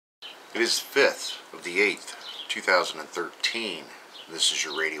It is 5th of the 8th, 2013. This is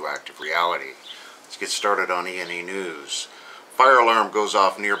your Radioactive Reality. Let's get started on E&E News. Fire alarm goes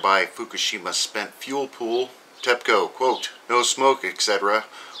off nearby Fukushima spent fuel pool. Tepco, quote, no smoke, etc.,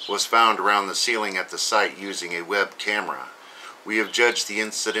 was found around the ceiling at the site using a web camera. We have judged the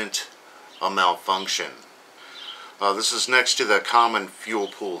incident a malfunction. This is next to the common fuel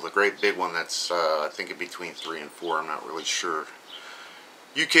pool, the great big one that's, I think, between 3 and 4, I'm not really sure.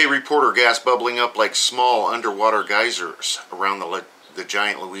 UK reporter gas bubbling up like small underwater geysers around the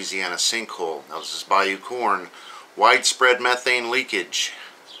giant Louisiana sinkhole. Now this is Bayou Corn. Widespread methane leakage.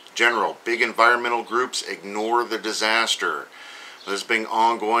 General, big environmental groups ignore the disaster. This has been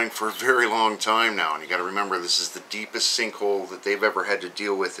ongoing for a very long time now, and you got to remember this is the deepest sinkhole that they've ever had to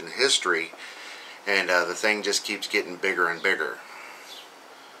deal with in history, and the thing just keeps getting bigger and bigger.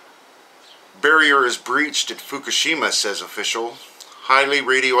 Barrier is breached at Fukushima, says official. Highly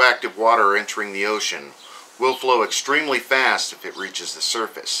radioactive water entering the ocean will flow extremely fast if it reaches the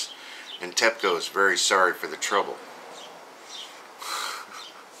surface, and Tepco is very sorry for the trouble.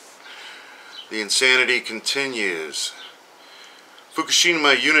 The insanity continues.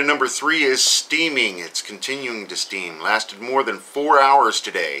 Fukushima Unit No. 3 is steaming. It's continuing to steam. Lasted more than 4 hours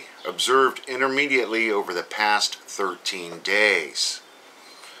today. Observed intermittently over the past 13 days.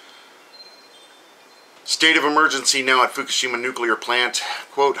 State of emergency now at Fukushima nuclear plant.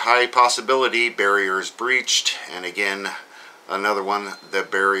 Quote, high possibility, barrier is breached. And again, another one, the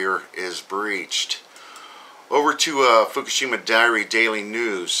barrier is breached. Over to Fukushima Diary Daily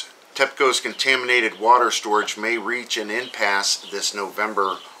News. Tepco's contaminated water storage may reach an impasse this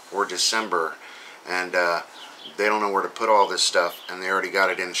November or December. And they don't know where to put all this stuff, and they already got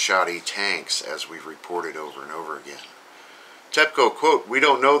it in shoddy tanks, as we've reported over and over again. Tepco, quote, we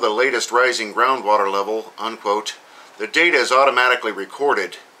don't know the latest rising groundwater level, unquote. The data is automatically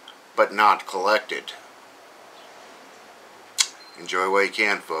recorded, but not collected. Enjoy while you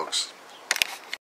can, folks.